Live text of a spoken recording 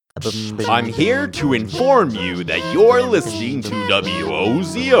I'm here to inform you that you're listening to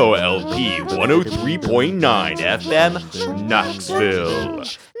WOZOLP 103.9 FM, Knoxville.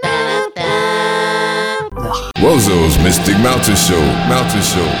 Wozo's Mystic Mountain Show.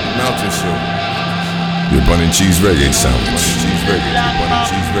 Your bun and cheese reggae sandwich.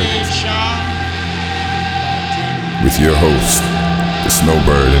 With your host, the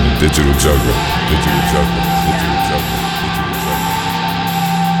Snowbird and the Digital Juggler.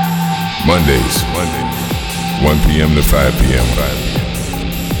 Mondays, 1 p.m. to 5 p.m.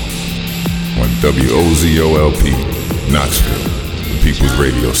 on WOZOLP, Knoxville, the People's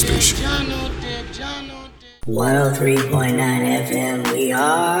Radio Station. 103.9 FM, we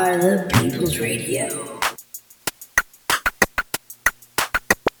are the People's Radio.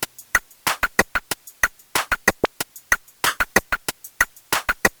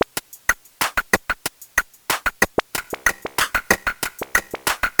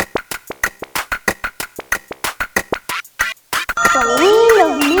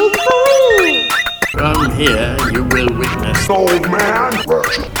 From here, you will witness Old Man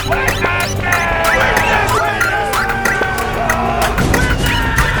Ratchet.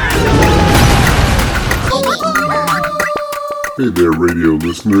 Hey there, radio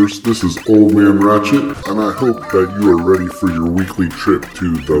listeners. This is Old Man Ratchet, and I hope that you are ready for your weekly trip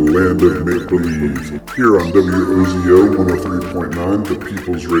to the land of make-believe. Here on WOZO 103.9, the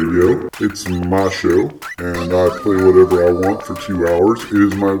People's Radio. It's my show, and I play whatever I want for 2 hours. It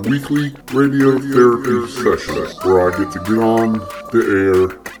is my weekly radio therapy session, where I get to get on the air,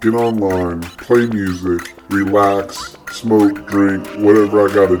 get online, play music, relax, smoke, drink, whatever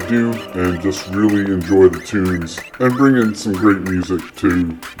I gotta do, and just really enjoy the tunes and bring in some great music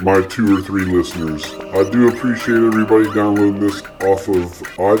to my 2 or 3 listeners. I do appreciate everybody downloading this off of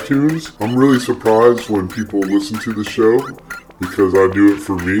iTunes. I'm really surprised when people listen to the show because I do it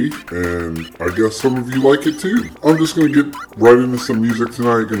for me, and I guess some of you like it too. I'm just going to get right into some music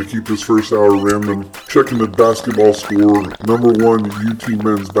tonight. Going to keep this first hour random. Checking the basketball score. Number 1 UT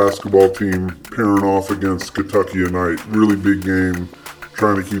men's basketball team pairing off against Kentucky tonight. Really big game.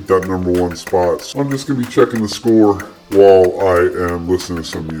 Trying to keep that number 1 spot. So I'm just going to be checking the score while I am listening to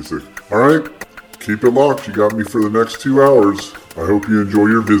some music. Alright? Keep it locked. You got me for the next 2 hours. I hope you enjoy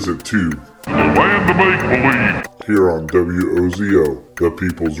your visit to the land of make-believe. Here on WOZO, the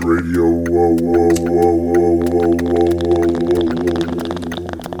People's Radio. Whoa, whoa, whoa, whoa, whoa, whoa, whoa,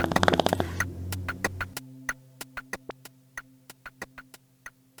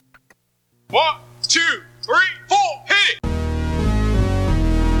 whoa. 1, 2, 3, 4, hit it!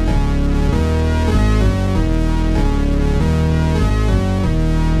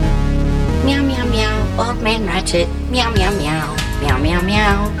 Meow, meow, meow, Old Man Ratchet. Meow, meow, meow, meow, meow,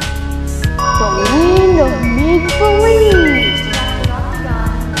 meow. The land of make-believe.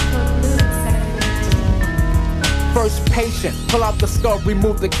 First patient, pull out the skull,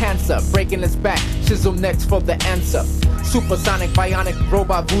 remove the cancer. Breaking his back, chisel next for the answer. Supersonic, bionic,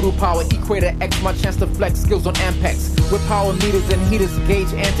 robot, voodoo power. Equator X, my chance to flex skills on Ampex. With power meters and heaters, gauge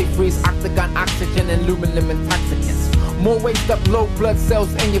antifreeze, octagon, oxygen, and aluminum intoxicants. More waste up, low blood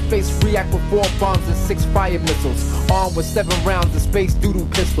cells in your face. React with 4 bombs and 6 fire missiles. Armed with 7 rounds of space doodle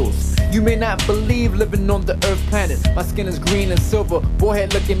pistols. You may not believe living on the Earth planet. My skin is green and silver,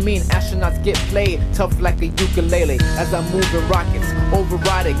 boyhead looking mean. Astronauts get played, tough like a ukulele. As I move in rockets,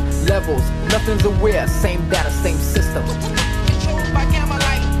 overriding levels. Nothing's aware, same data, same system. Controlled by gamma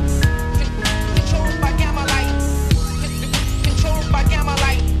light. Controlled by gamma light. Controlled by gamma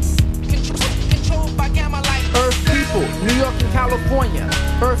light. Controlled by gamma light. Earth people, New York and California.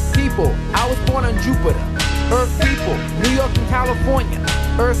 Earth people, I was born on Jupiter. Earth people, New York and California.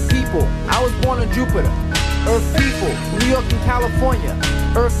 Earth people, I was born on Jupiter. Earth people, New York and California.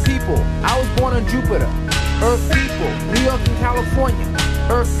 Earth people, I was born on Jupiter. Earth people, New York and California.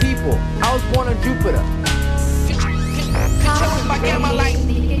 Earth people, I was born on Jupiter. Controlled by gamma light.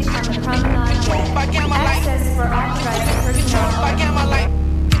 Controlled by gamma light. Controlled by gamma light.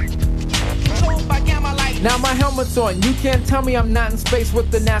 Controlled by gamma light. Now my helmet's on. You can't tell me I'm not in space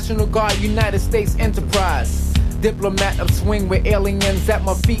with the National Guard, United States Enterprise. Diplomat of swing with aliens at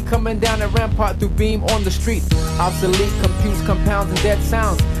my feet, coming down a rampart through beam on the street. Obsolete computes compounds and dead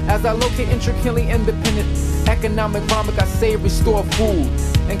sounds as I locate intricately independent economic vomit. I save, restore food.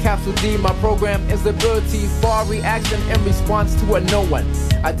 In Capsule D, my program is the ability for reaction in response to a no one.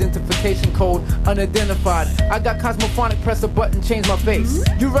 Identification code unidentified. I got cosmophonic, press a button, change my face.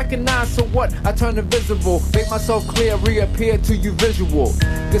 You recognize, so what? I turn invisible, make myself clear, reappear to you visual.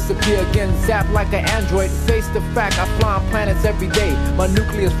 Disappear again, zap like an android. Face the fact, I fly on planets every day. My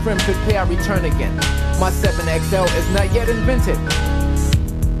nucleus friend prepare, I return again. My 7XL is not yet invented.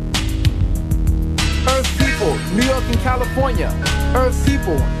 York and California. Earth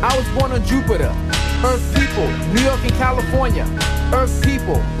people, I was born on Jupiter. Earth people, New York and California. Earth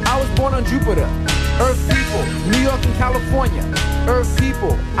people, I was born on Jupiter. Earth people, New York and California. Earth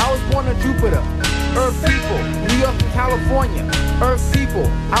people, I was born on Jupiter. Earth people, New York and California. Earth people,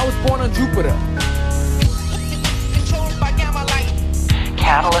 I was born on Jupiter.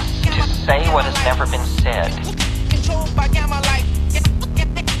 Catalyst to say what has never been said. Controlled by gamma light.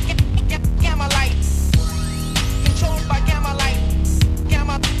 Gamma light. Controlled by gamma light.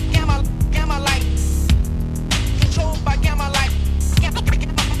 Gamma light. Controlled by gamma light.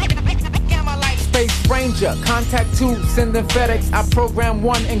 Gamma light. Space Ranger, contact 2, sending FedEx. I program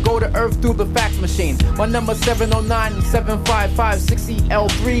 1 and go to Earth through the fax machine. My number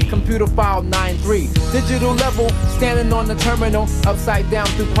 709-755-60L3, computer file 93. Digital level, standing on the terminal, upside down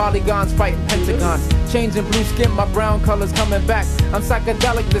through polygons, fighting pentagons. Changing blue skin, my brown colors coming back. I'm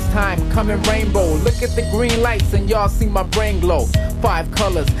psychedelic this time, coming rainbow. Look at the green lights and y'all see my brain glow. 5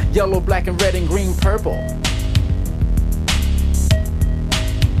 colors, yellow, black, and red, and green, purple.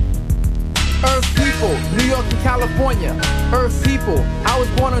 Earth people, New York and California. Earth people, I was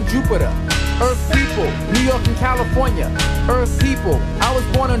born on Jupiter. Earth people, New York and California. Earth people, I was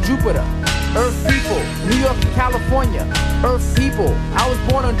born on Jupiter. Earth people, New York and California. Earth people, I was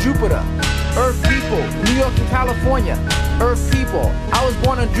born on Jupiter. Earth people, New York and California. Earth people, I was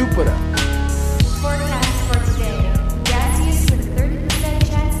born on Jupiter. Forecast for today. Gas used with a 30%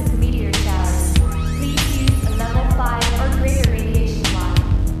 chance of meteor showers. Please use a level 5 or greater radiation line.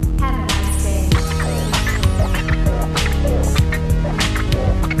 Have a nice day.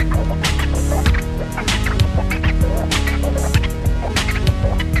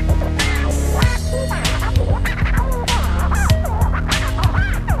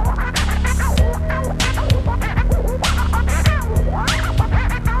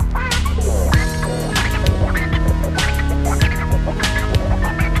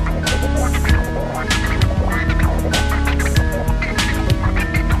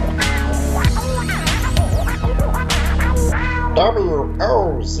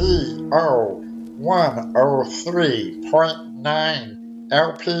 WOZO 103.9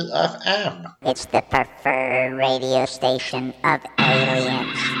 LPFM. It's the preferred radio station of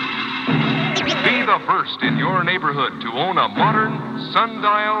aliens. Be the first in your neighborhood to own a modern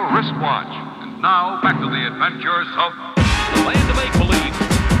sundial wristwatch. And now, back to the adventures of the Land of Make-Believe.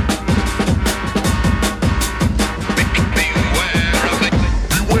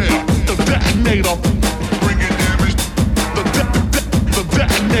 Beware the detonator. Bringing damage. The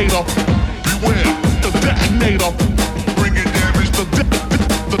detonator. Beware the detonator. Bringing damage. The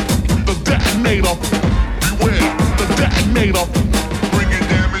detonator. Beware the detonator. Bringing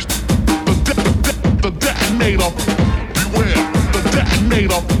damage. The detonator. Beware the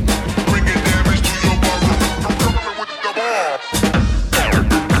detonator. Bringing damage to your mother. I'm coming with the bomb.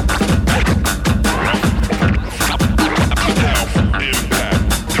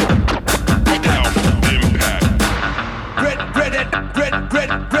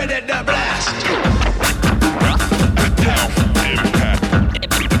 Ready to blast.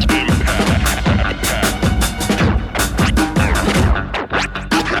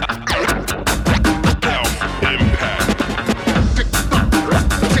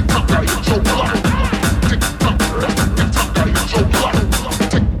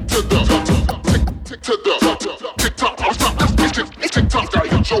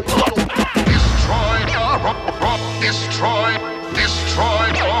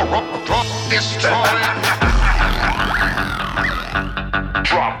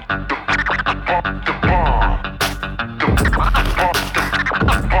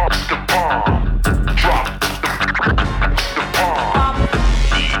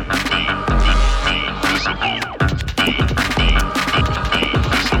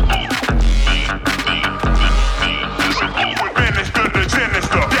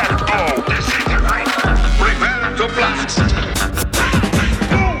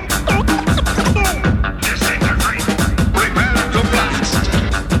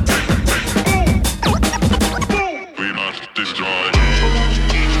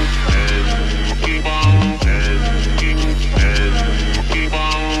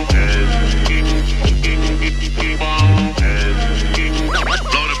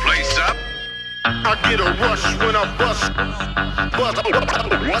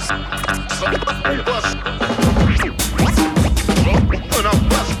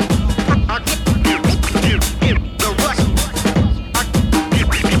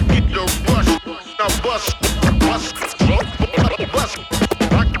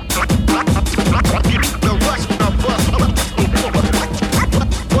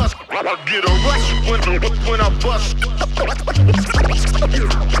 get a rush when I bust.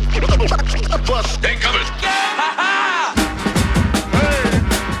 Bust. They coming.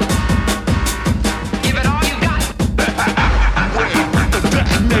 Give it all you got. The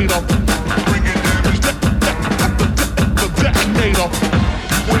detonator. Bringing damage. The detonator.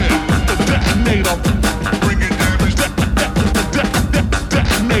 The detonator. Bringing damage. The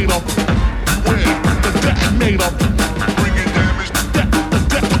detonator. The detonator. Bringing damage. The detonator.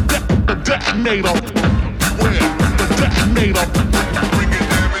 The detonator. Bringing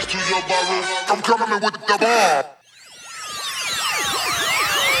damage to your barrel. I'm coming with the bomb.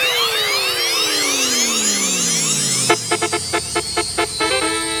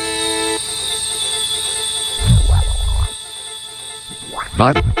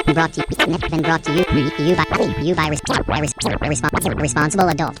 Brought to you by responsible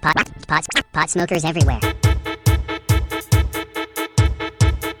adult pot smokers everywhere.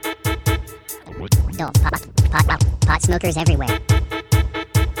 Adult pot smokers everywhere.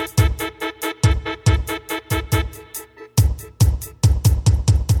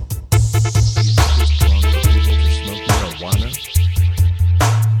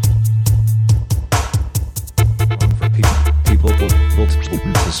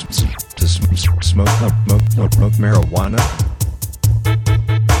 To smoke marijuana.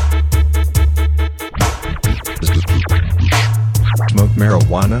 Smoke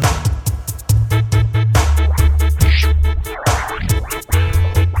marijuana.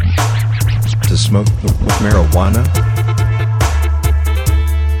 To smoke marijuana.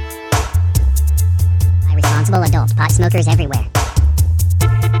 Responsible adult pot smokers everywhere.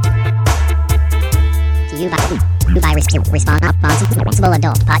 To you by responsible adult pot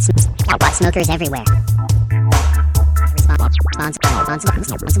smokers everywhere.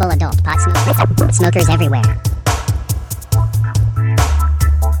 Responsible adult pot smokers everywhere.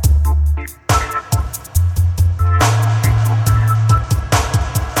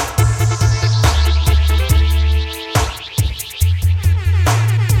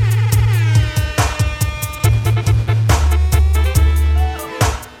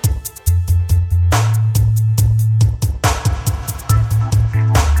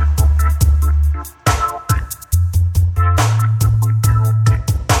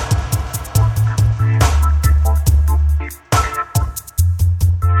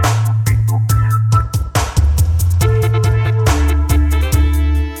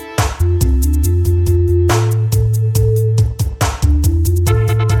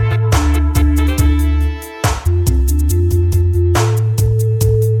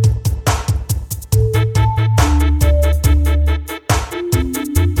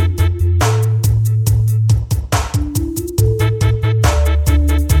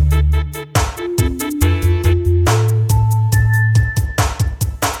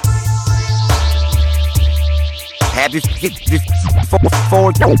 Happy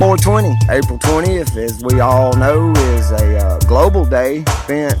 420. April 20th, as we all know, is a global day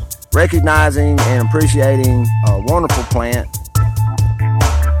spent recognizing and appreciating a wonderful plant.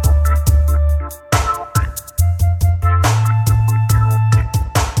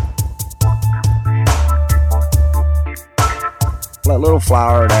 That little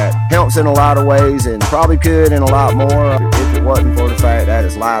flower that helps in a lot of ways and probably could in a lot more if it wasn't for the fact that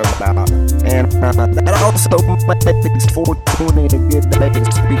it's lied about. And that also makes 420 a good day to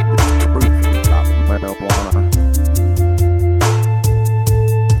speak the truth about marijuana.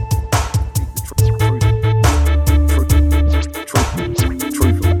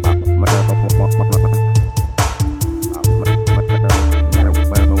 Truth about marijuana.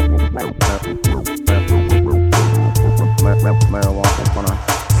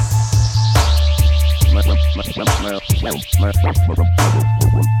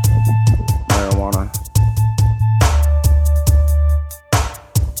 Marijuana.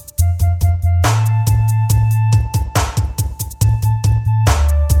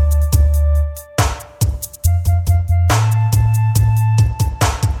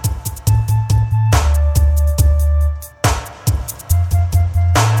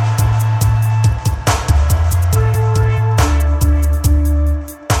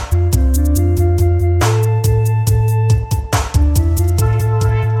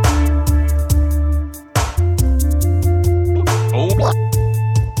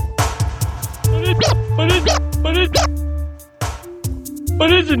 But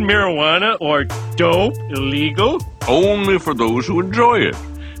isn't marijuana or dope illegal? Only for those who enjoy it.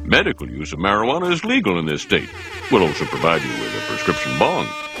 Medical use of marijuana is legal in this state. We'll also provide you with a prescription bong.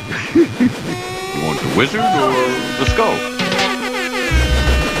 You want the wizard or the skull?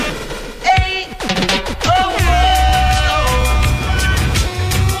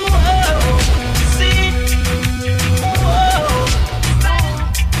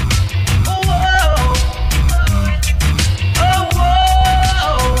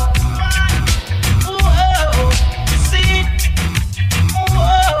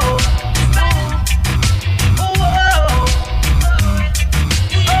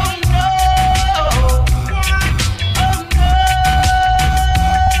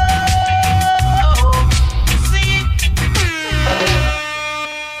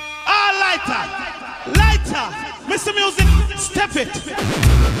 better. Mr. Music, step it.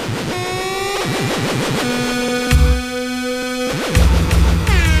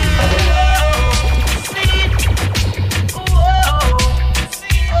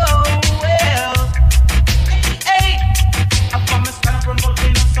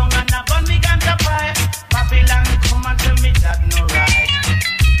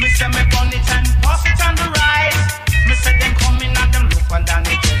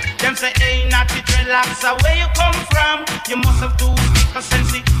 Relax, where you come from? You must have to stick a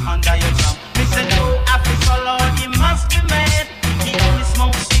sense under your thumb. Me say no, after follow, he must be mad. He only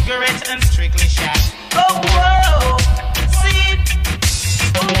smokes cigarettes and strictly shots. Oh, whoa, see,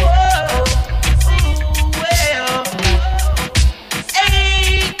 oh, whoa, ooh, well,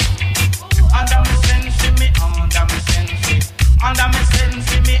 hey, under my sense, me under my sense, under my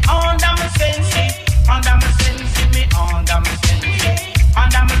sense, me under my sense, under my sense, me under my sense,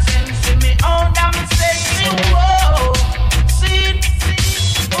 under my sense, me under my sense, whoa, see,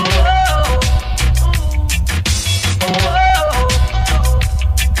 whoa, whoa,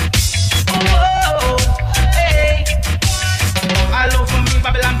 whoa, hey, all over me,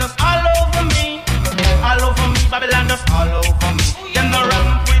 Babylon does all over me, all over me, Babylon does all over me. Them no run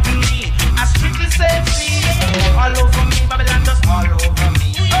with me, I strictly say free. All over me, Babylon does all over me.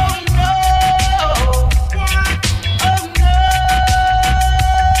 Oh no, oh no.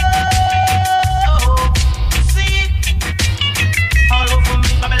 See, all over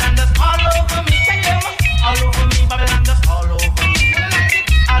me, Babylon does all over me. Take them, all over me, Babylon does all over me.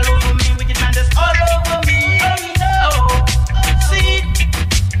 All over me, wicked man does all over me. Oh no, see,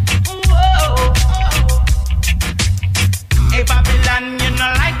 whoa. Hey Babylon, you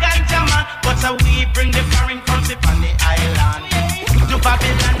know like ganja man, but we bring the foreign currency on the island. To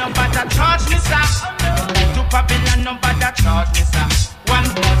Babylon, no bother charge me, sir. To Babylon, no bother charge me, sir. One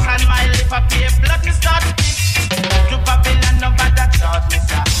bus and my lip a pay blood, me start speak. To Babylon, no bother charge me,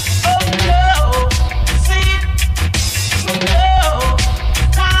 sir. Oh no, see, no,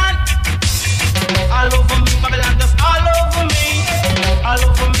 one. All over me, Babylon does all over me. All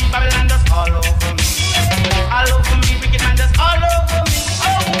over me, Babylon does all over me. All over me, wicked man does all over me. Oh,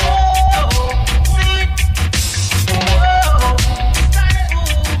 whoa, see, whoa,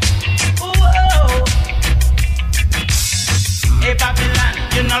 whoa. Hey Babylon,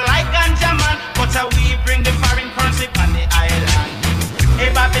 you know like ganja man, but we bring the foreign currency on the island.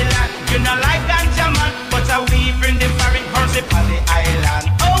 Hey Babylon, you know like ganja man, but we bring the foreign currency on the island.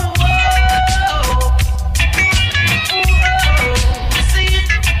 Oh, whoa, see,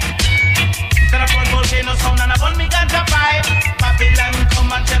 then I put volcano sound and I burn me ganja pipe. Babylon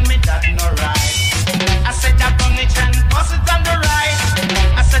come and tell me that no right. I said that on it and pass it on the right.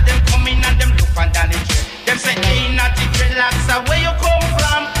 I said them come in and them look and down the tree. Them say hey not it relax, where you come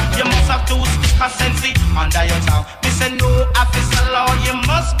from? You must have to stick a sense under your tongue. Me say no officer law, you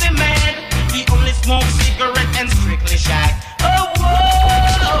must be mad. He only smoke cigarette and strictly shag. Oh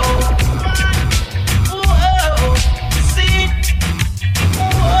whoa, whoa, see,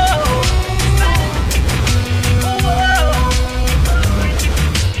 whoa, whoa.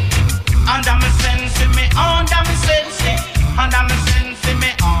 Under my sense, me under my sense, under my sense, me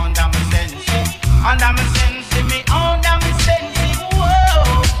under my sense, under my sense, me under my sense.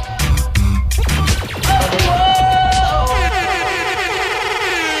 Whoa, oh, whoa.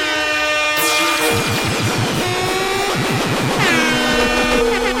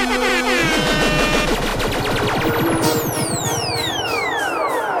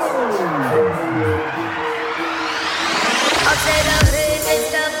 I said, hey,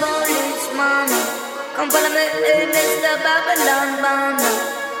 Mr. Policeman, come follow me, hey, Mr. Babylon Man.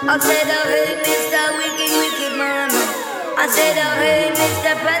 I said, hey, Mr. Wicked, wicked man. I said, hey,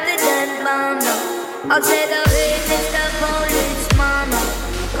 Mr. President Man. I said, hey, Mr. Policeman,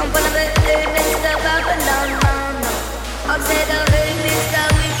 come follow me, hey, Mr. Babylon Man. I said, hey, Mr.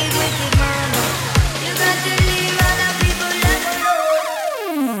 Wicked, wicked man. You got to leave other people alone.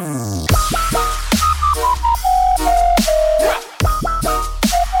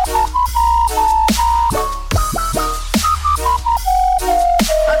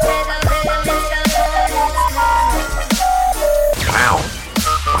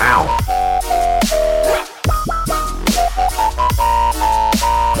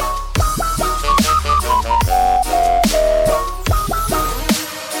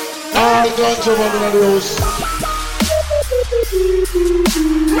 Ganja man in the house.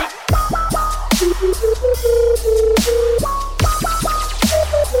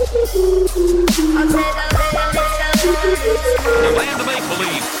 The land of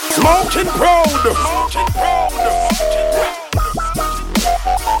make-believe. Smoking proud. Smoking proud.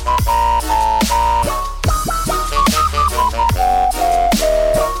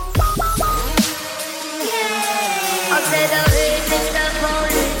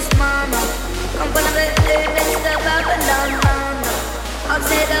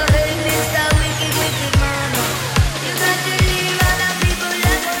 said, oh hey, Mr. Wicked, wicked man. You got to leave other people alone.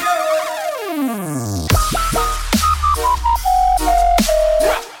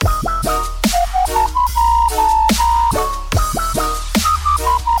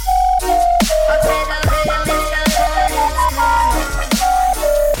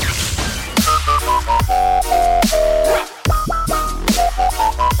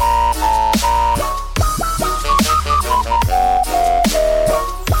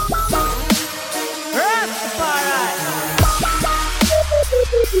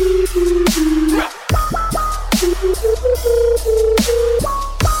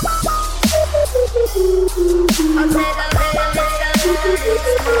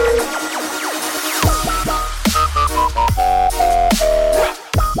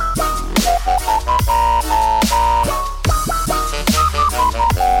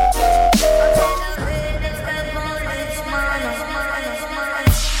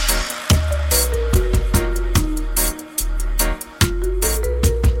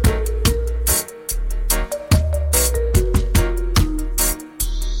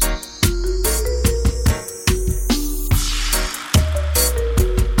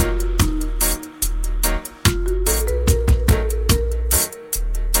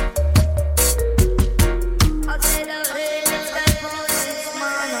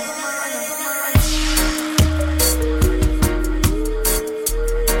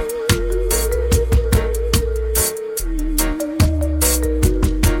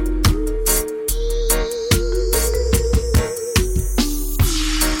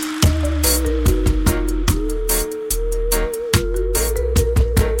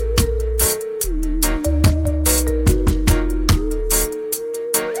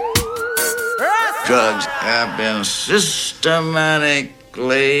 Drugs have been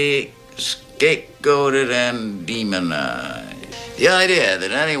systematically scapegoated and demonized. The idea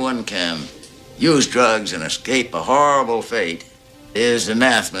that anyone can use drugs and escape a horrible fate is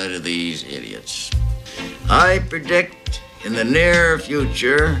anathema to these idiots. I predict in the near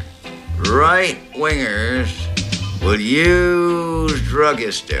future, right-wingers will use drug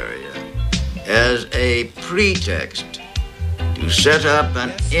hysteria as a pretext to set up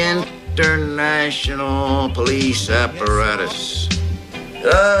an international police apparatus.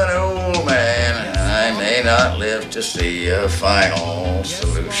 An old man, I may not live to see a final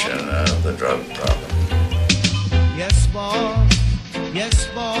solution of the drug problem. Yes, boss. Yes,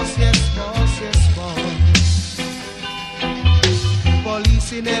 boss. Yes, boss. Yes, boss.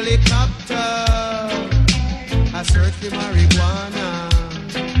 Police in helicopter, a search for marijuana.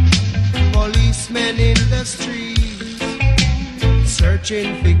 Policemen in the streets,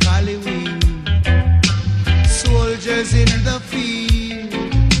 searching for cali weed. Soldiers in the field,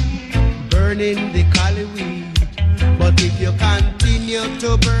 burning the cali weed. But if you continue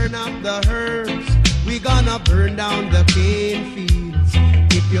to burn up the herbs, we gonna burn down the cane fields.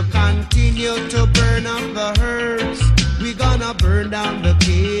 If you continue to burn up the herbs, we gonna burn down the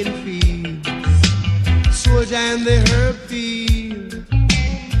cane fields. Soldier in the herb field,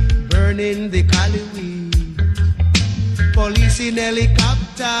 burning the cali weed. Police in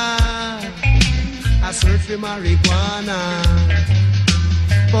helicopter, a search for marijuana.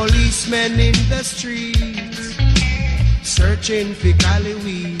 Policemen in the streets, searching for cali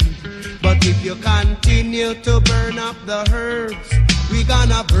weed. But if you continue to burn up the herbs, we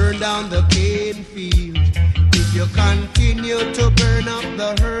gonna burn down the cane field. If you continue to burn up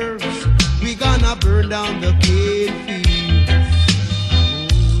the herbs, we gonna burn down the cane field.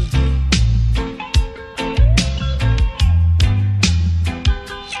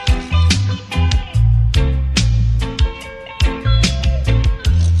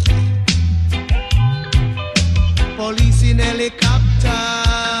 Police in helicopter,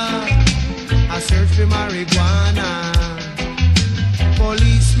 a search for marijuana.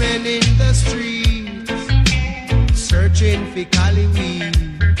 Policemen in the streets, searching for cali weed.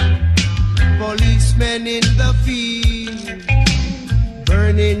 Policemen in the field,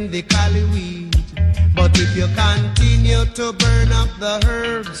 burning the cali weed. But if you continue to burn up the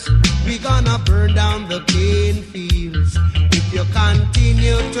herbs, we gonna burn down the cane fields. If you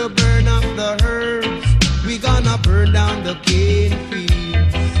continue to burn up the herbs, we gonna burn down the cane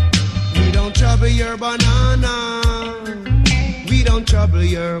fields. We don't trouble your banana, we don't trouble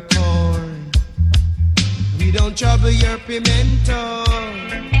your corn. We don't trouble your pimento,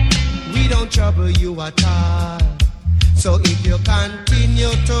 we don't trouble you at all. So if you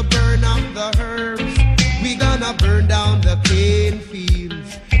continue to burn up the herbs, we gonna burn down the cane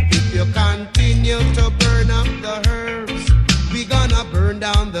fields. If you continue to burn up the herbs, we gonna burn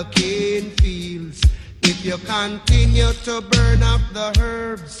down the cane fields. If If you continue to burn up the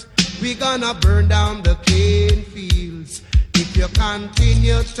herbs, we gonna burn down the cane fields. If you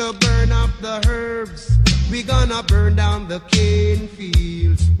continue to burn up the herbs, we gonna burn down the cane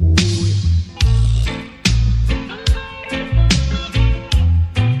fields. Ooh.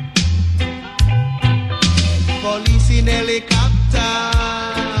 Police in helicopter,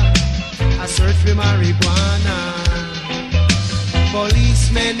 I search for marijuana.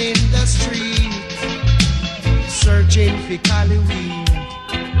 Policemen in the street, searching for cali weed.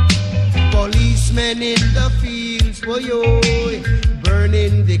 Policemen in the fields, boy,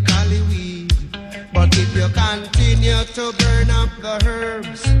 burning the cali weed. But if you continue to burn up the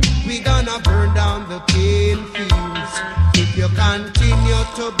herbs, we gonna burn down the cane fields. If you continue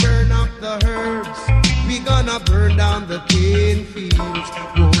to burn up the herbs, we gonna burn down the cane fields.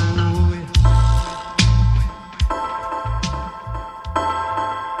 Whoa.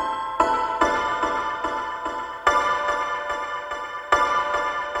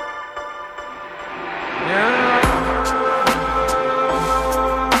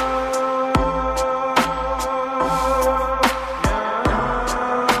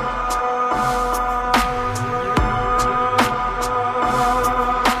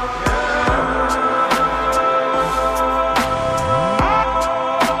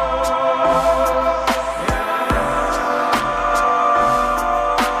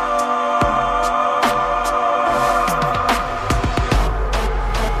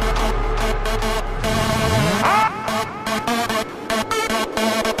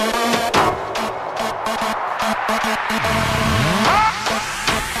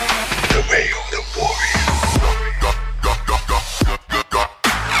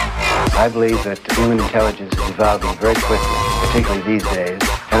 I believe that human intelligence is evolving very quickly, particularly these days.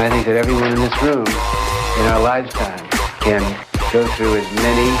 And I think that everyone in this room, in our lifetime, can go through as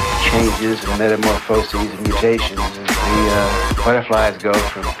many changes and metamorphoses and mutations as the butterflies go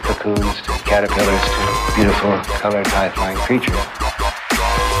from cocoons to caterpillars to beautiful, colored, high-flying creatures.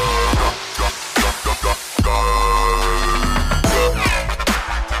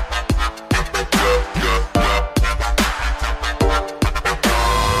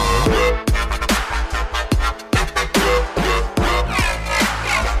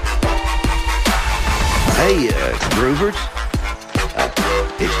 Groovers,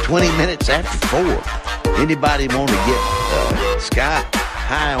 it's 20 minutes after 4. Anybody want to get sky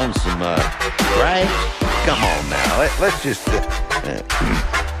high on some grass? Come on now, let's just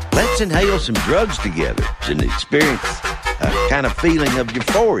let's inhale some drugs together and experience a kind of feeling of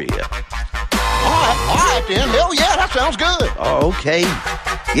euphoria. All right then, hell yeah, that sounds good. Oh, okay,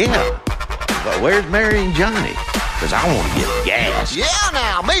 yeah, but where's Mary and Johnny? Because I want to get gas. Yeah,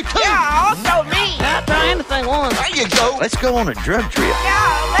 now, me too. Yeah, also me. I'll try anything once. There you go. Let's go on a drug trip.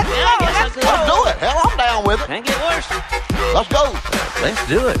 Yeah, let's go. Let's go. Let's do it. Hell, I'm down with it. Can't get worse. Let's go. Let's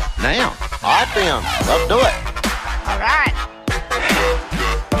do it now. All right then, let's do it. All right.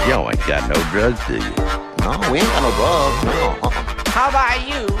 Y'all ain't got no drugs, do you? No, we ain't got no drugs. No. How about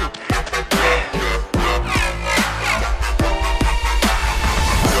you?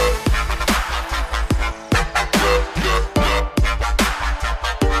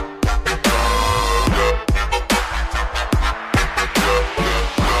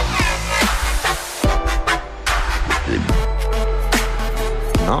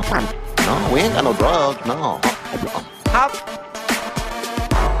 No, we ain't got no drugs, no. How?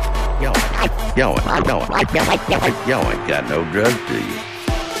 Y'all ain't got no drugs, do you?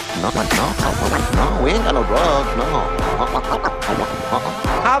 No, we ain't got no drugs, no.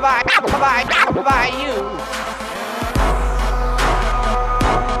 How about you?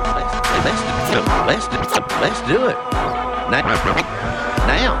 Let's do it. Now.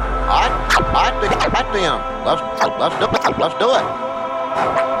 All right then. Let's do it.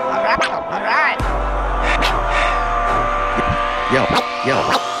 All right.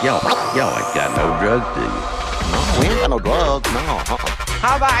 Y'all ain't got no drugs, do you? No, we ain't got no drugs, no.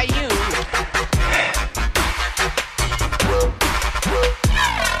 How about you?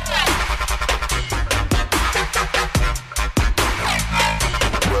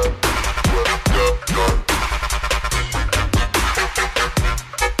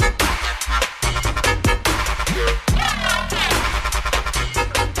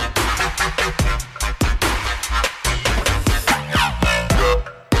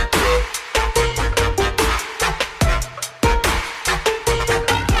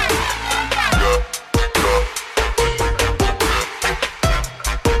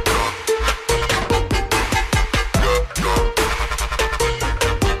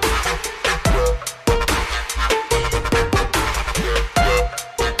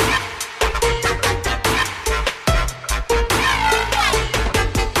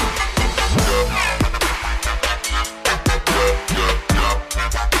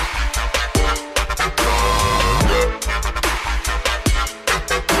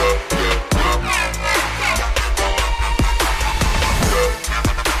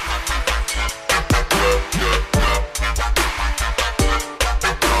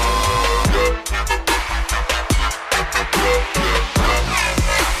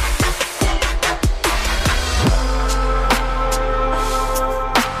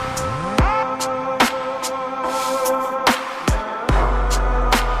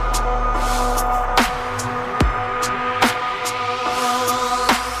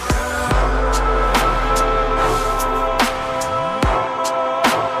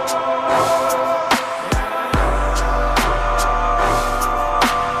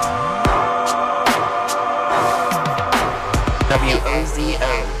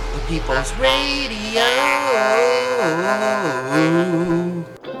 People's Radio.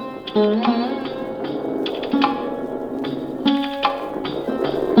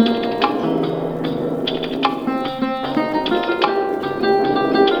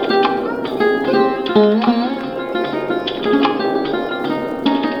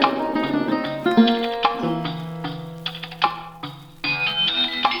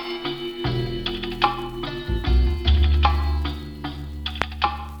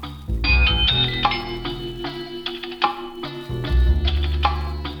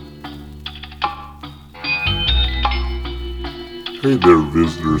 Hey there,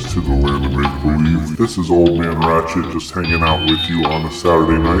 visitors to the land of make-believe. This is Old Man Ratchet just hanging out with you on a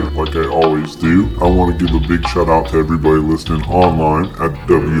Saturday night like I always do. I want to give a big shout out to everybody listening online at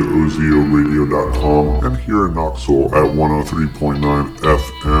wozoradio.com and here in Knoxville at 103.9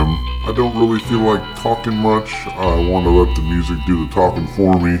 FM. I don't really feel like talking much. I want to let the music do the talking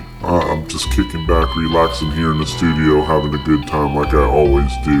for me. I'm just kicking back, relaxing here in the studio, having a good time like I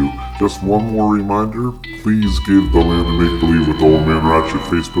always do. Just one more reminder, please give the Land of Make Believe with Old Man Ratchet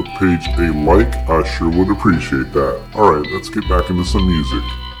Facebook page a like. I sure would appreciate that. Alright, let's get back into some music.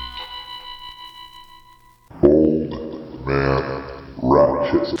 Old Man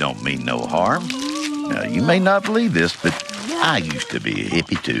Ratchet. Don't mean no harm. Now, you may not believe this, but I used to be a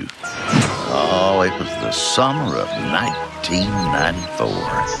hippie too. Oh, it was the summer of 1994.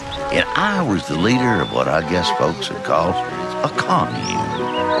 And I was the leader of what I guess folks would call a commune.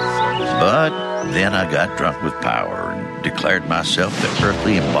 But then I got drunk with power and declared myself the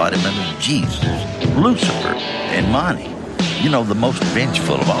earthly embodiment of Jesus, Lucifer, and Monty. You know, the most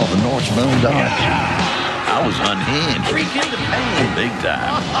vengeful of all the Norse moon gods. I was unhinged, big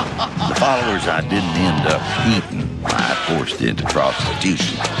time. The followers I didn't end up eating, I forced into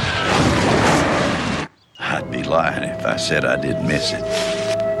prostitution. I'd be lying if I said I didn't miss it.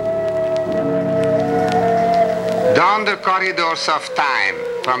 Down the corridors of time,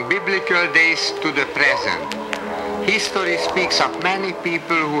 from biblical days to the present, history speaks of many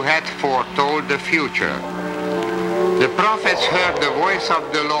people who had foretold the future. The prophets heard the voice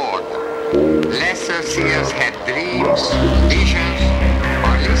of the Lord. Lesser seers had dreams, visions,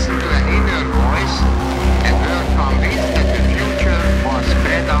 or listened to an inner voice and were convinced that the future was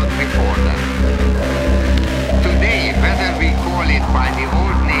spread out before them. Today, whether we call it by the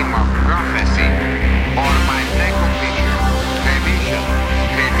old name of prophecy or by precognition, prevision,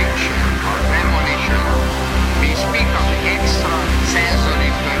 prediction, or premonition, we speak of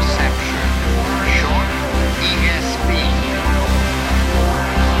extrasensory perception, short ESP.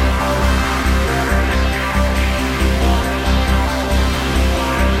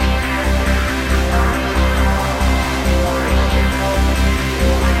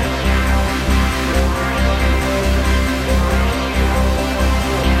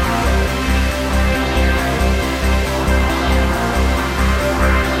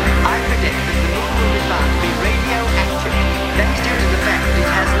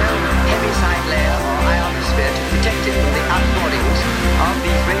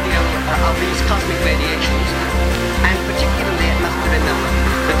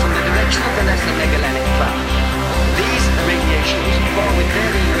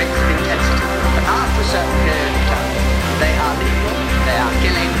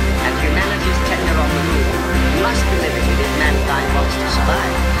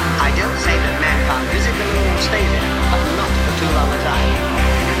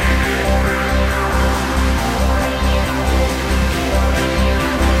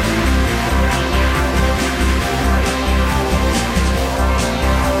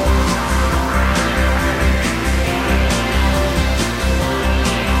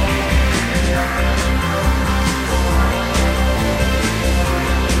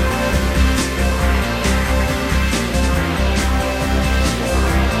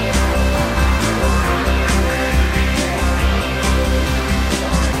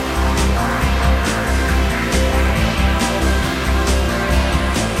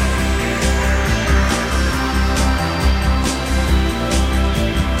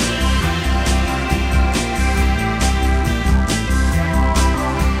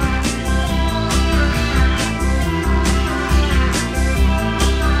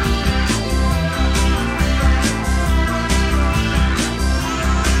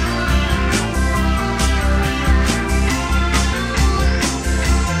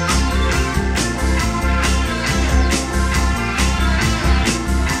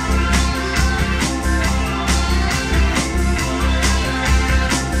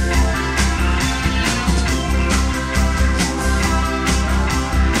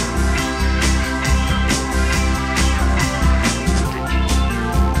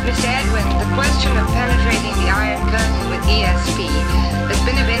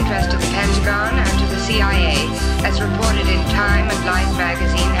 CIA, as reported in Time and Life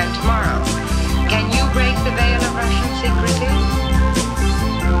magazine and Tomorrow. Can you break the veil of Russian secrecy?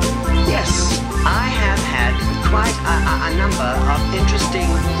 Yes, I have had quite a number of interesting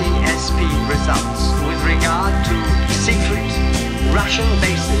ESP results with regard to secret Russian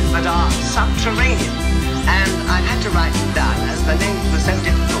bases that are subterranean. And I've had to write them down as the names were so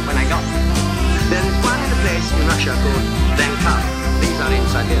difficult when I got them. There is one place in Russia called Vankar. These are in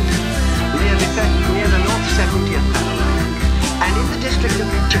Siberia, near the North 70th parallel. And in the district of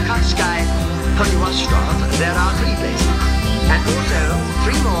Chukovsky, Polyostrov, there are 3 places. And also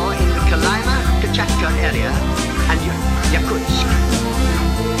 3 more in the Kalima-Kachatka area and Yakutsk.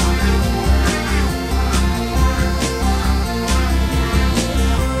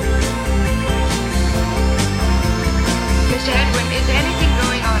 Mr. Edwin, is anything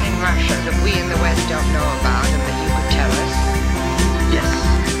going on in Russia that we in the West don't know about and that you could tell us? Yes,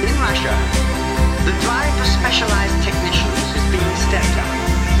 in Russia, the drive for specialized technicians is being stepped up,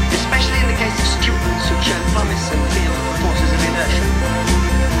 especially in the case of students who show promise and feel the forces of inertia.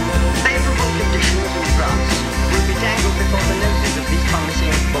 Favorable conditions and grants will be dangled before the noses of these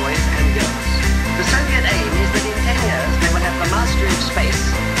promising boys and girls. The Soviet aim is that in 10 years they will have the mastery of space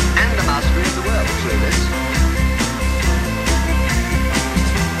and the mastery of the world through this.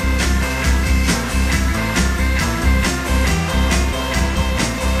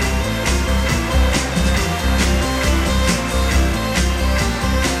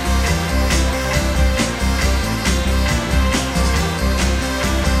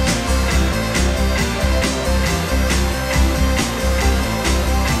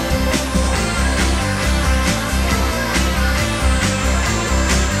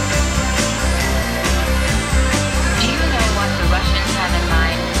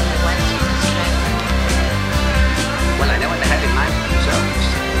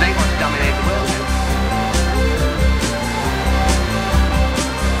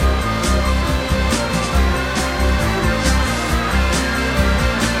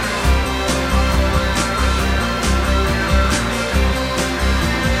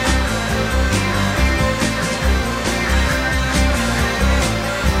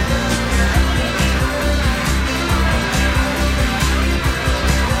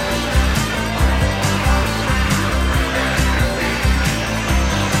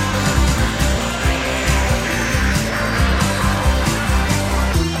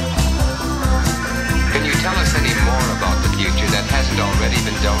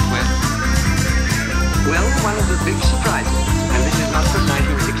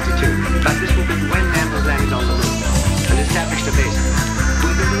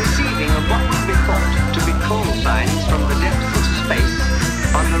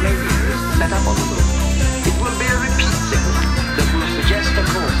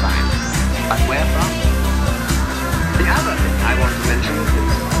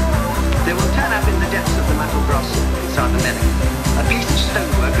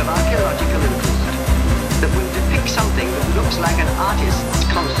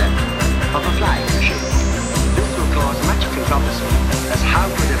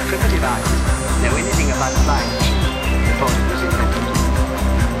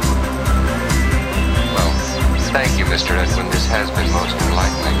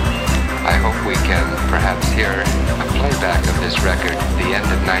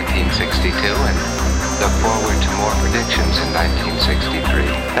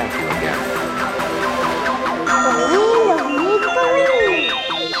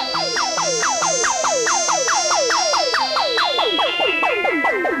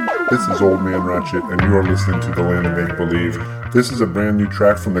 This is Old Man Ratchet, and you are listening to The Land of Make Believe. This is a brand new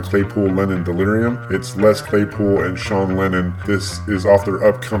track from the Claypool-Lennon Delirium. It's Les Claypool and Sean Lennon. This is off their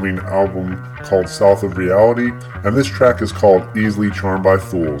upcoming album called South of Reality, and this track is called Easily Charmed by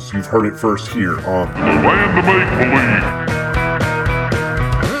Fools. You've heard it first here on The Land of Make Believe.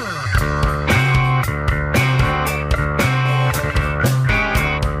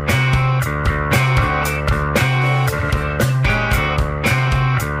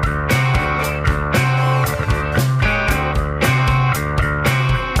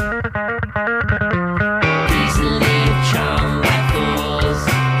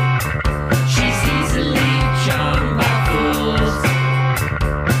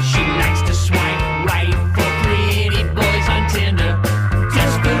 She likes to swipe right for pretty boys.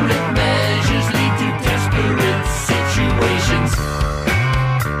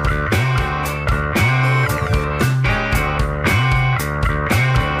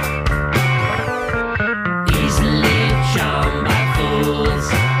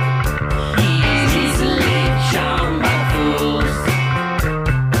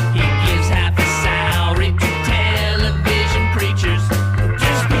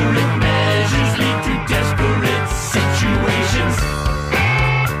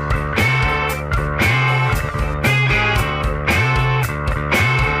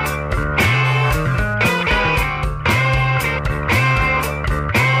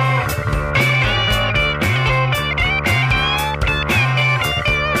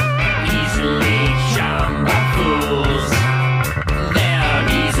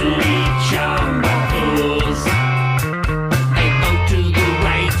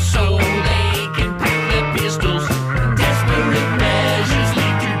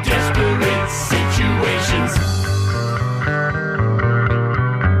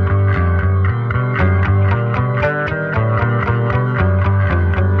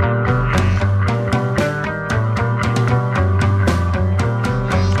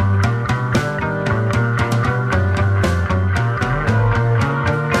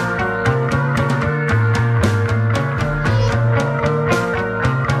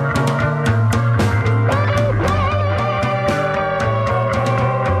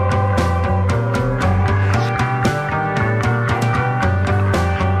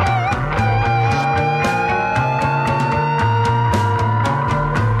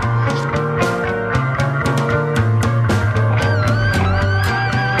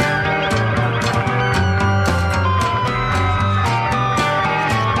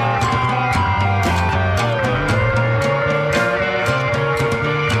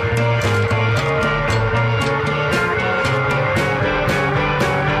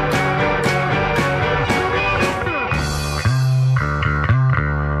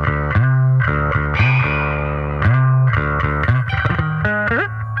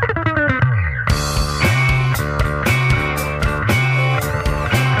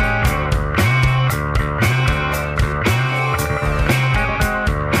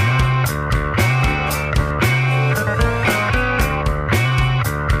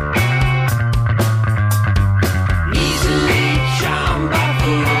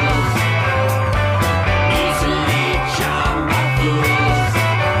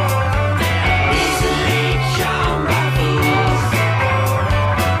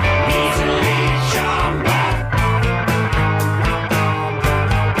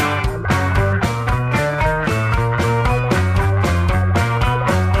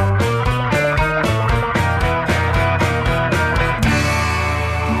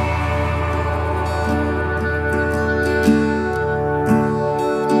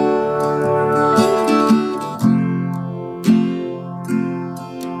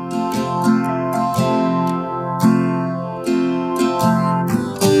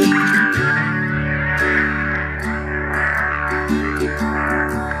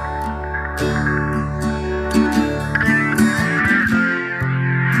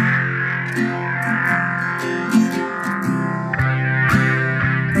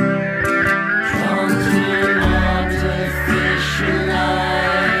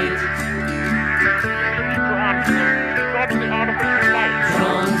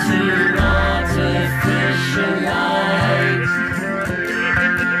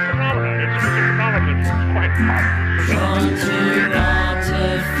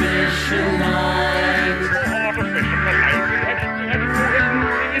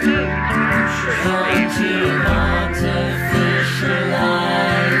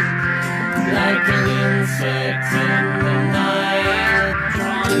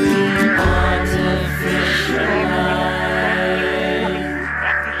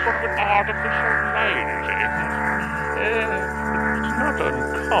 artificial lighting. It's not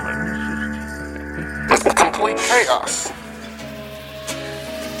uncommon. It's just complete chaos.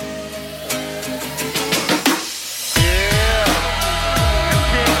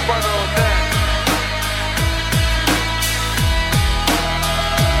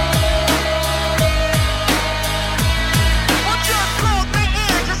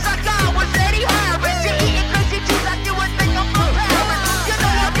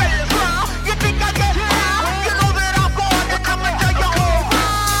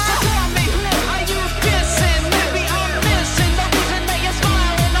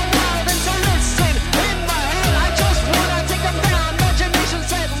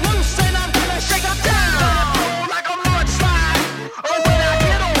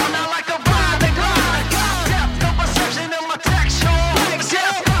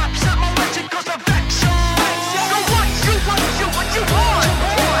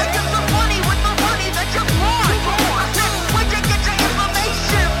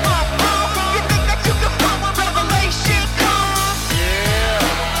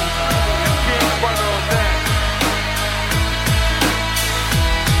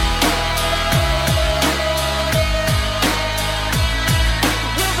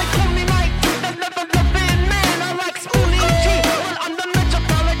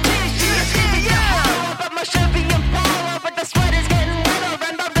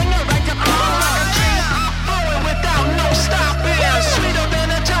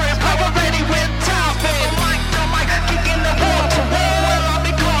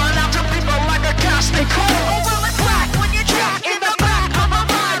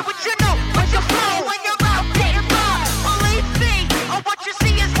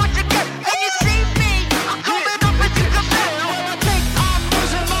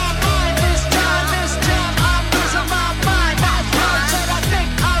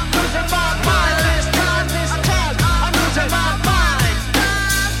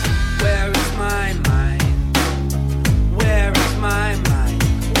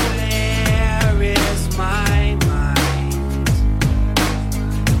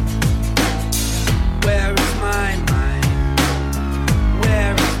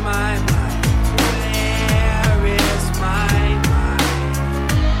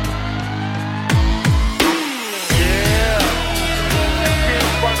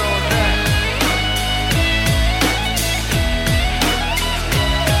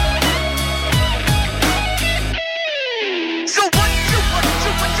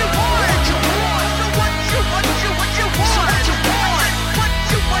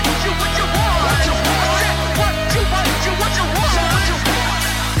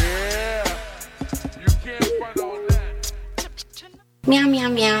 Meow, meow,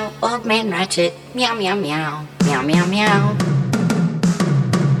 meow. Old Man Ratchet. Meow, meow, meow. Meow, meow, meow.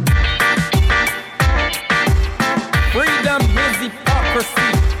 Freedom is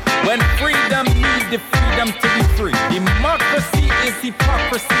hypocrisy. When freedom needs the freedom to be free. Democracy is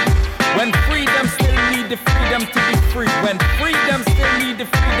hypocrisy. When freedom still need the freedom to be free. When freedom still need the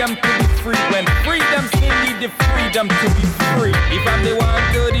freedom to be free. When freedom still need the freedom to be free. If I'm the one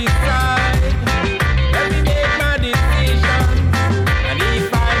to decide, let me make my decision. And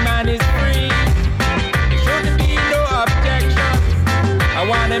if I man is free, there shouldn't be no objections. I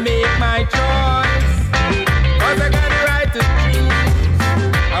wanna make my choice, 'cause I got the right to choose.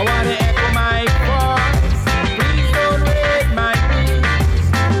 I wanna echo my voice. Please don't raid my blues.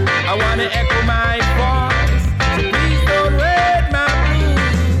 I wanna echo my voice. So please don't raid my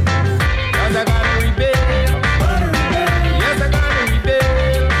blues. 'Cause I gotta rebel. Yes, I gotta rebel.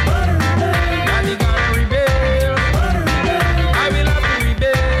 Daddy gotta rebel. I will have to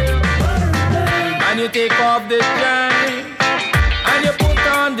rebel. And you take off the chain and you put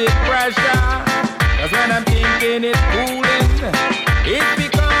on the pressure. 'Cause when I'm thinking it's cooling, it's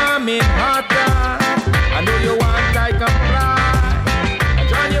becoming hotter. I know you want I comply. I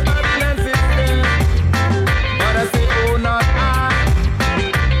join your Babylon system, but I say, oh, not I.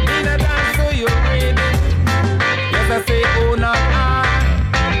 Me not dance, so you're ready. Yes, I say, oh, not I.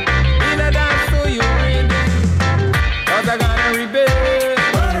 Me not dance, so you're ready. 'Cause I gotta rebel.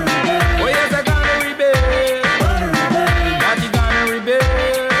 Oh, yes, I gotta rebel. Daddy gonna rebel.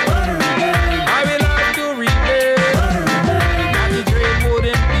 I will have to rebel.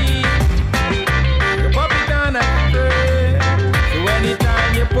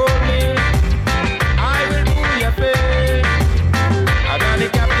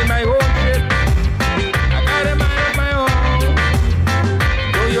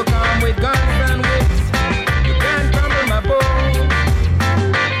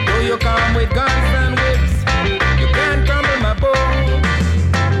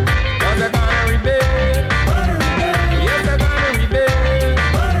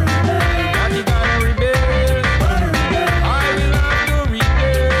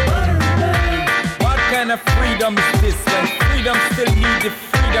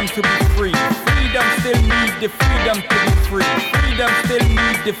 freedom to be free. Freedom still need the freedom to be free. Freedom still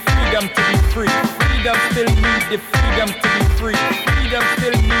need the freedom to be free. Freedom still need the freedom to be free. Freedom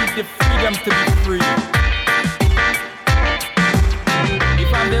still need the freedom to be free.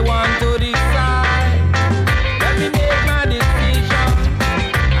 If I'm the one to decide, let me make my decision.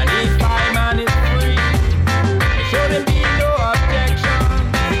 And if I man is free, there shouldn't be no objection.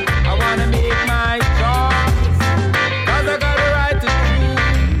 I wanna make my choice, 'cause I got the right to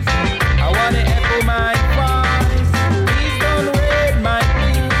choose. I wanna echo my voice, please don't raid my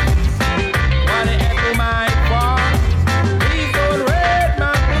blues. I wanna echo my voice, please don't raid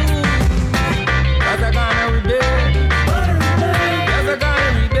my blues. 'Cause I gonna rebel, yes I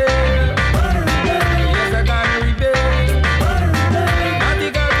gonna rebel, yes I gonna rebel, Natty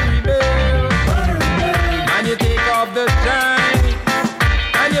gotta rebel. And you take off the shine,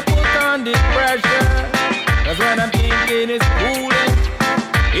 and you put on the pressure. 'Cause when I'm thinking it's cooling,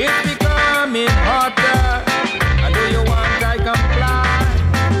 it's becoming hotter. And do you want I comply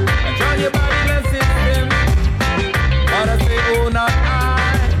and join your Babylon system? But I say, oh, not I.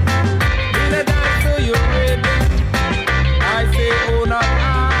 In a dance to your rhythm. I say, oh, not I.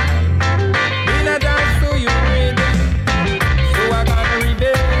 In a dance to your rhythm. So I gotta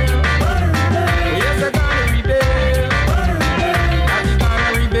rebel. Oh, yes, I gotta rebel. I'm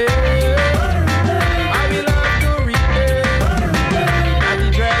gonna rebel. I will have to rebel. And the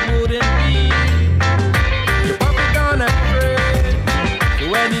drag wouldn't be. You pop it on a thread. So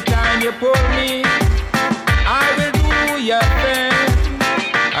anytime you pull me, I will do your thing.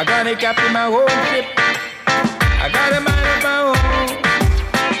 I got a captain my whole ship. I got a man of my own.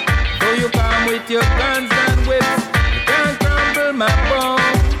 So you come with your guns and whips, you can't crumble my bone.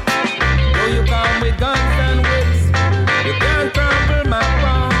 So you come with guns and whips, you can't crumble my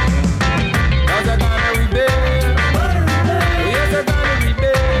bone. 'Cause I gotta rebel. Oh yes, I gotta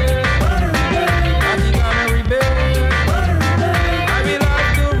rebel. I'm gonna rebel. I will have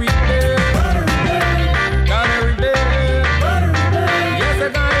to rebel. Gonna rebel. Yes, I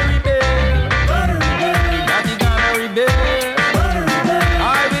gotta rebel. I'm gonna rebel.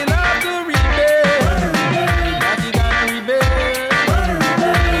 I will have to rebel. I'm gonna rebel.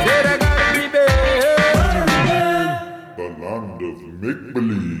 Said I gotta rebel. The land of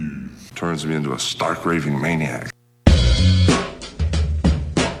make-believe turns me into a stark raving maniac.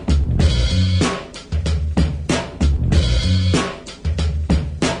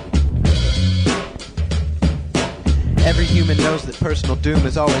 Every human knows that personal doom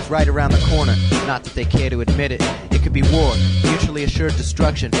is always right around the corner. Not that they care to admit it. It could be war, mutually assured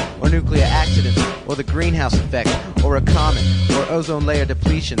destruction, or nuclear accidents, or the greenhouse effect, or a comet, or ozone layer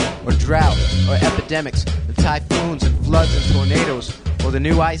depletion, or drought, or epidemics, or typhoons and floods and tornadoes, or the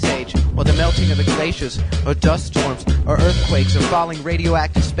new ice age, or the melting of the glaciers, or dust storms, or earthquakes, or falling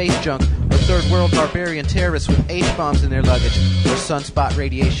radioactive space junk, or third world barbarian terrorists with H-bombs in their luggage, or sunspot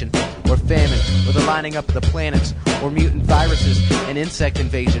radiation, or famine, or the lining up of the planets, or mutant viruses and insect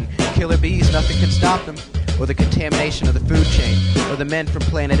invasion, killer bees, nothing can stop them, or the contamination of the food chain, or the men from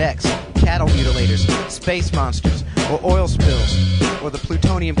Planet X, cattle mutilators, space monsters, or oil spills, or the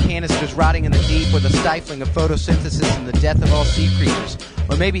plutonium canisters rotting in the deep, or the stifling of photosynthesis and the death of all sea creatures,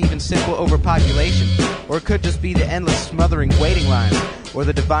 or maybe even simple overpopulation, or it could just be the endless smothering waiting lines, or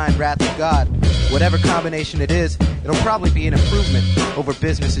the divine wrath of God. Whatever combination it is, it'll probably be an improvement over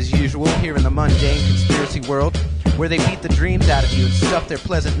business as usual here in the mundane conspiracy world, where they beat the dreams out of you and stuff their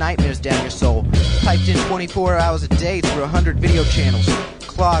pleasant nightmares down your soul, piped in 24 hours a day through 100 video channels,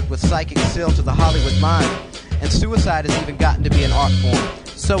 clogged with psychic silt to the Hollywood mind. And suicide has even gotten to be an art form.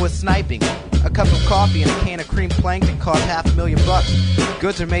 So is sniping. A cup of coffee and a can of cream plankton cost $500,000.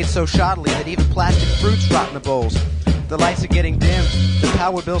 Goods are made so shoddily that even plastic fruits rot in the bowls. The lights are getting dim. The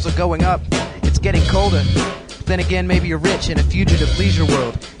power bills are going up. It's getting colder. But then again, maybe you're rich in a fugitive leisure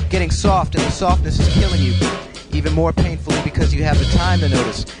world, getting soft and the softness is killing you. Even more painfully because you have the time to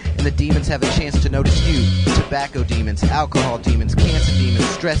notice, and the demons have a chance to notice you. Tobacco demons, alcohol demons, cancer demons,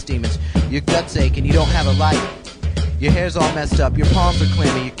 stress demons. Your guts ache and you don't have a light. Your hair's all messed up, your palms are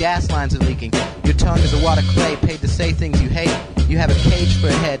clammy, your gas lines are leaking. Your tongue is a wad of clay paid to say things you hate. You have a cage for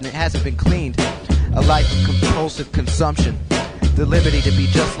a head and it hasn't been cleaned. A life of compulsive consumption. The liberty to be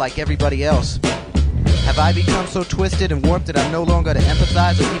just like everybody else. Have I become so twisted and warped that I'm no longer to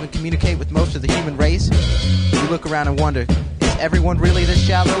empathize or even communicate with most of the human race? You look around and wonder, is everyone really this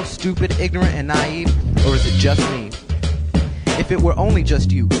shallow, stupid, ignorant, and naive? Or is it just me? If it were only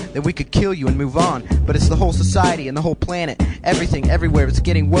just you, then we could kill you and move on. But it's the whole society and the whole planet. Everything, everywhere, it's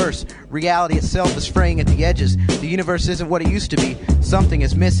getting worse. Reality itself is fraying at the edges. The universe isn't what it used to be. Something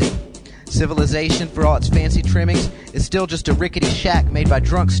is missing. Civilization, for all its fancy trimmings, is still just a rickety shack made by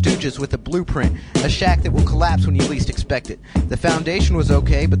drunk stooges with a blueprint. A shack that will collapse when you least expect it. The foundation was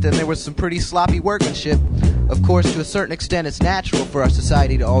okay, but then there was some pretty sloppy workmanship. Of course, to a certain extent, it's natural for our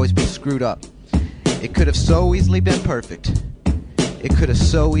society to always be screwed up. It could have so easily been perfect. It could have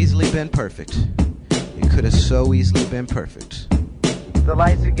so easily been perfect. It could have so easily been perfect. The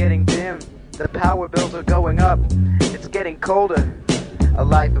lights are getting dim. The power bills are going up. It's getting colder. A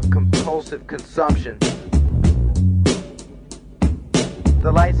life of compulsive consumption.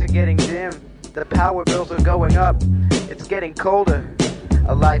 The lights are getting dim. The power bills are going up. It's getting colder.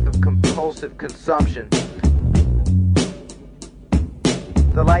 A life of compulsive consumption.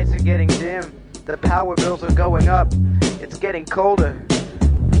 The lights are getting dim. The power bills are going up. It's getting colder.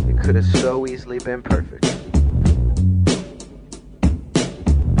 It could have so easily been perfect.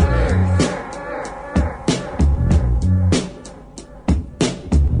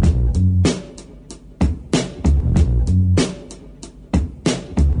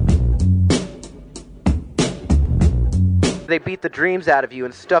 They beat the dreams out of you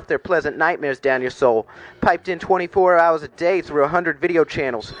and stuff their pleasant nightmares down your soul. Piped in 24 hours a day through 100 video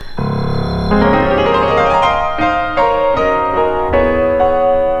channels.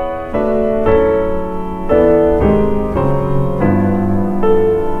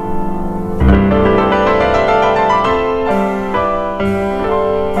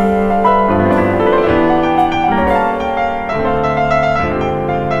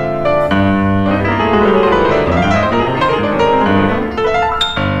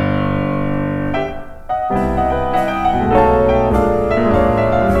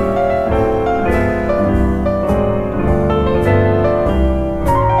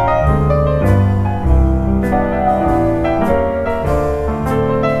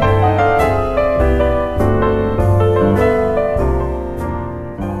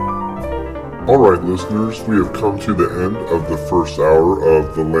 Alright listeners, we have come to the end of the first hour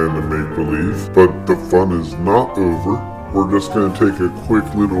of The Land of Make-Believe, but the fun is not over. We're just going to take a quick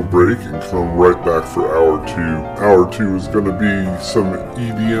little break and come right back for hour 2. Hour 2 is going to be some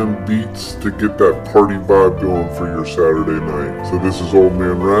EDM beats to get that party vibe going for your Saturday night. So this is Old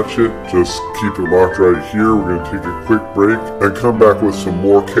Man Ratchet. Just keep it locked right here. We're going to take a quick break and come back with some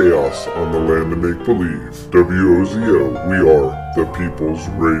more chaos on The Land of Make-Believe. WOZO, we are the People's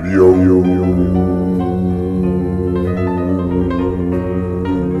Radio.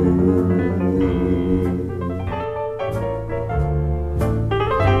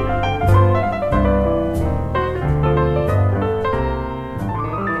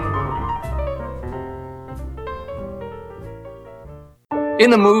 In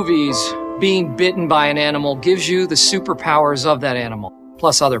the movies, being bitten by an animal gives you the superpowers of that animal,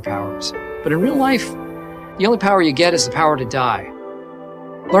 plus other powers. But in real life, the only power you get is the power to die.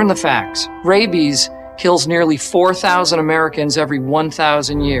 Learn the facts. Rabies kills nearly 4,000 Americans every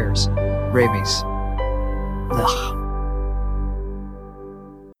 1,000 years. Rabies. Ugh.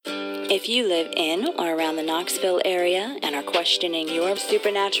 If you live in or around the Knoxville area and are questioning your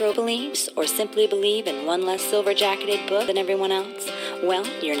supernatural beliefs or simply believe in one less silver-jacketed book than everyone else, well,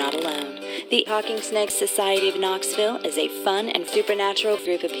 you're not alone. The Talking Snakes Society of Knoxville is a fun and supernatural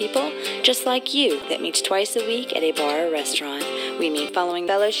group of people just like you that meets twice a week at a bar or restaurant. We meet following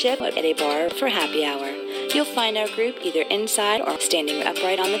fellowship at a bar for happy hour. You'll find our group either inside or standing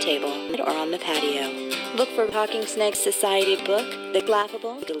upright on the table or on the patio. Look for Talking Snakes Society book, The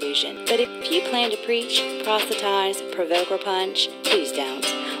Laughable Delusion. But if you plan to preach, proselytize, provoke, or punch, please don't.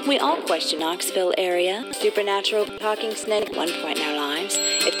 We all question Knoxville area, supernatural talking snake at one point in our lives.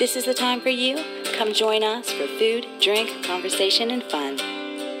 If this is the time for you, come join us for food, drink, conversation, and fun.